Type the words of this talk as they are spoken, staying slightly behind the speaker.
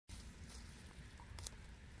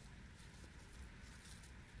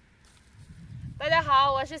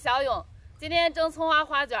好，我是小勇。今天蒸葱花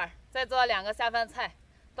花卷，再做2个下饭菜，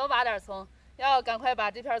多拔点葱，要赶快把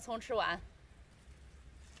这片葱吃完。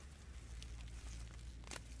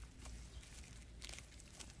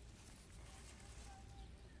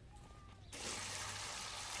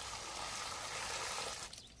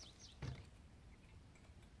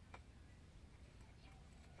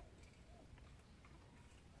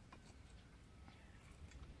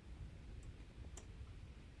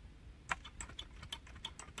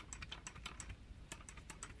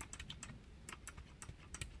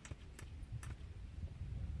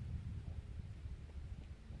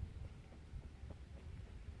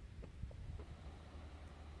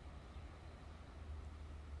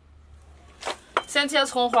先切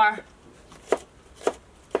葱花，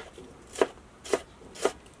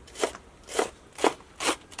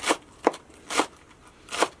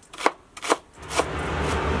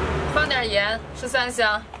放点盐13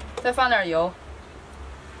香，再放点油，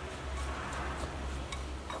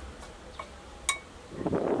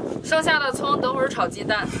剩下的葱等会儿炒鸡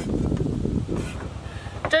蛋。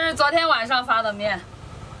这是昨天晚上发的面，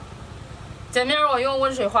碱面我用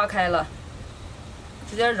温水化开了，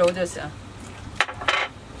直接揉就行。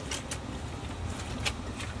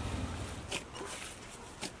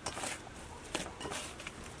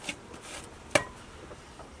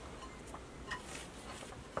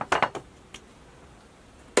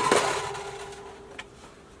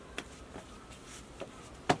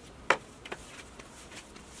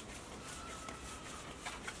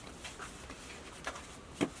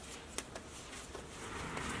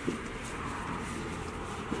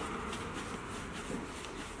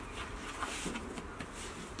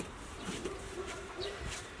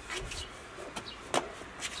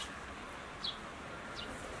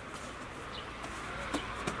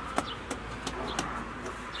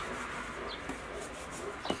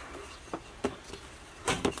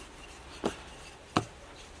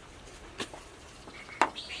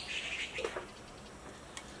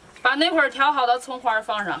把那会儿调好的葱花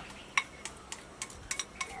放上，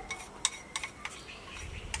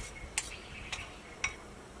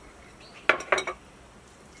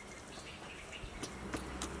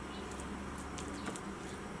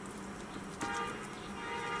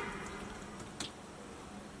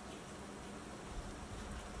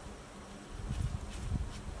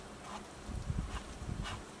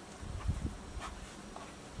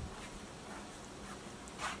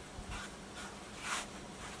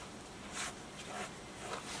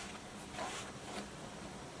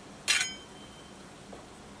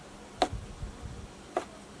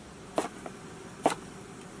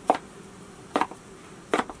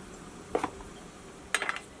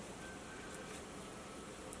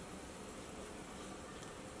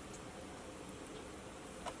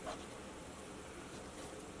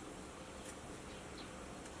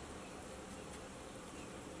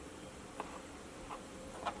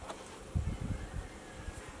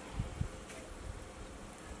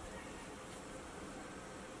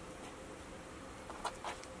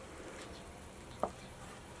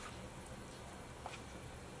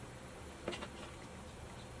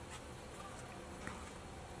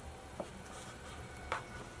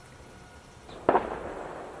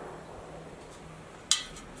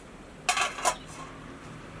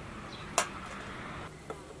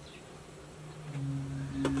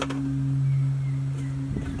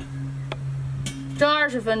蒸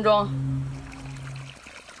20分钟。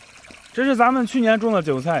这是咱们去年种的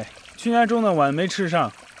韭菜，去年种的晚没吃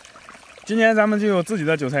上，今年咱们就有自己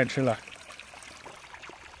的韭菜吃了。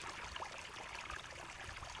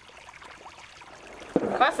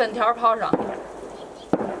把粉条泡上，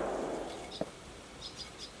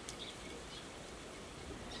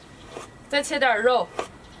再切点肉，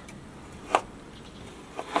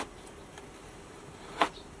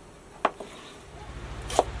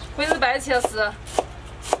灰子白切丝，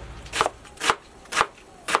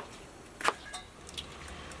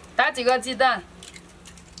打几个鸡蛋，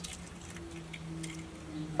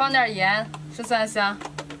放点盐13香。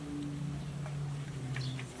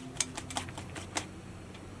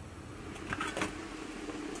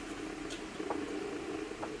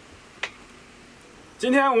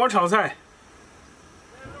今天我炒菜，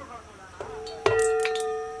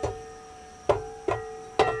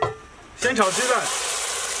先炒鸡蛋，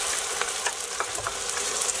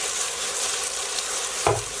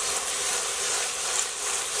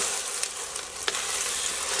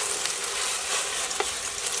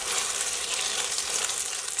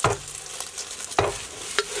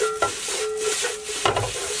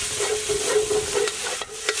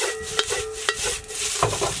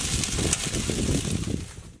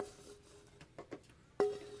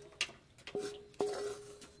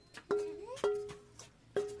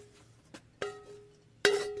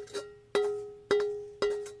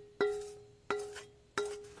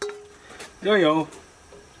热油。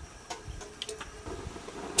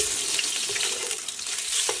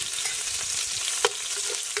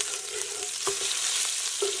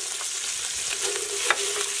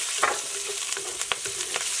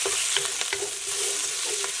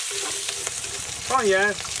放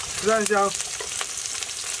盐、十三香，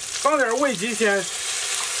放点味极鲜。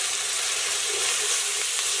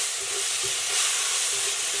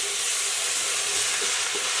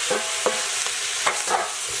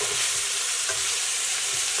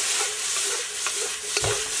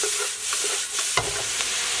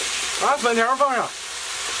把粉条放上。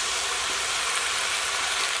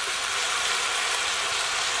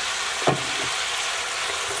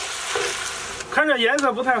看着颜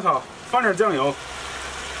色不太好，放点酱油。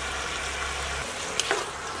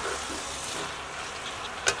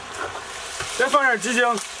再放点鸡精。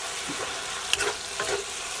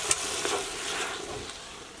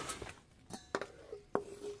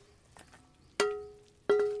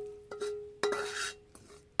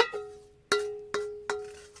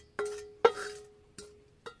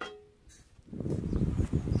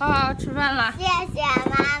好，吃饭了。谢谢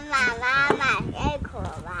妈妈，妈妈辛苦了。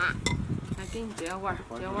来，给你这碗，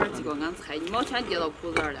这碗几个俺菜一毛钱跌到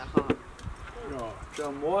裤子了，好。哟，这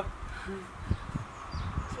馍。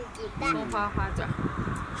吃鸡蛋。葱花花卷，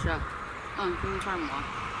吃。给你块馍。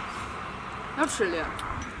要吃的。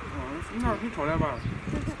你那可以炒点吧。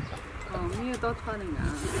你也到团那个。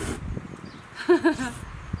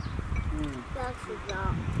要吃肉。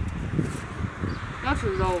要吃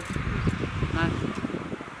肉。来。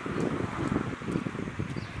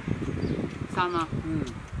香吗？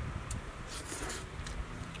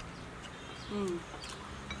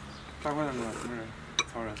大块那个没人，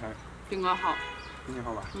炒点菜。比我好。比你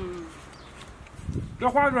好吧？这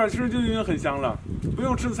花卷其实就已经很香了，不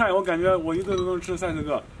用吃菜，我感觉我一顿都能吃3、4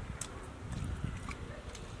个。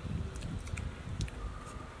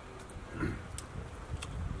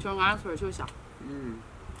就俺村就香。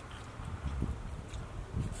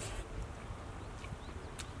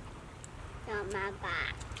香妈妈。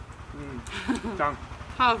香。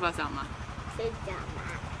还有说香吗？是香妈。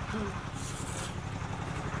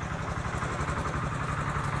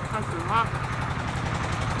看吃吗？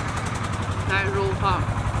来肉放。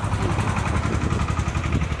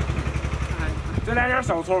再来点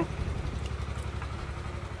小葱。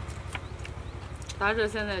咱这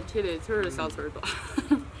现在提的全是小葱多。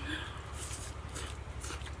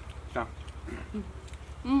香。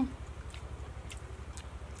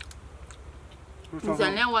你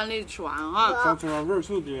先2碗里吃完啊。小葱味儿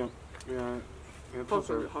就比好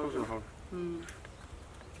吃好吃。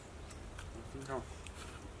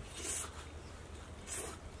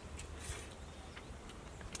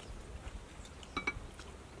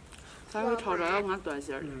下回炒着要俺端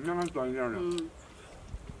些儿。让俺端一点的。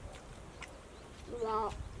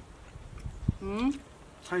肉。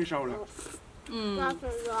太少了。要吃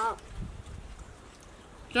肉。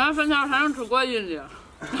这样粉条还能吃过瘾的，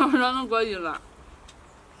要不然能过瘾了。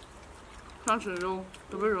想吃肉，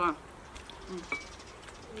这不是肉啊？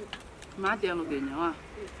妈点了给你啊，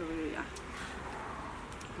这不是呀？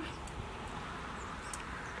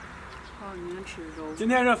好，你们吃肉。今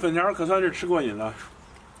天这粉条可算是吃过瘾了。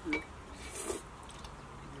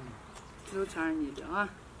肉全是你的啊。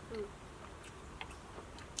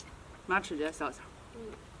妈吃这小小。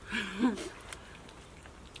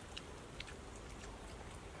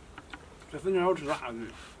这粉条好吃啥的？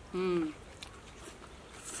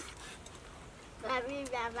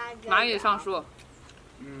妈也上树。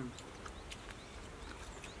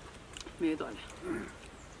没多的。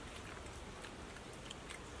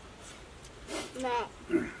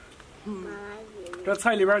这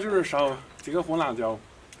菜里边就是少几个红辣椒，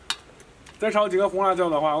再炒几个红辣椒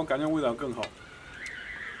的话，我感觉味道更好。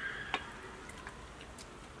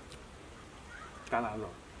干辣椒，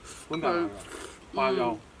混干辣椒，花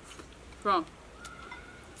椒。是吧？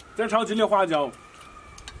再炒几粒花椒，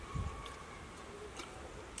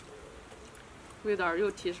味道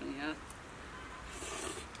又提升呀。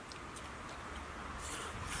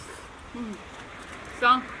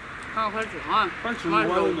香，快吃啊！快吃完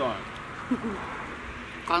了都。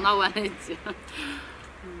刚到碗里去。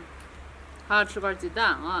还要吃块鸡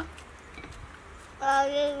蛋啊。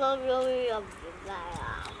这个肉也不在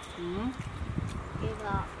啊。这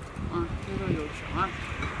个。这个有吃啊。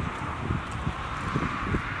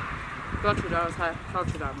多吃点菜，少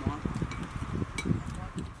吃点馍。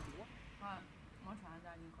馍穿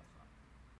点你可说。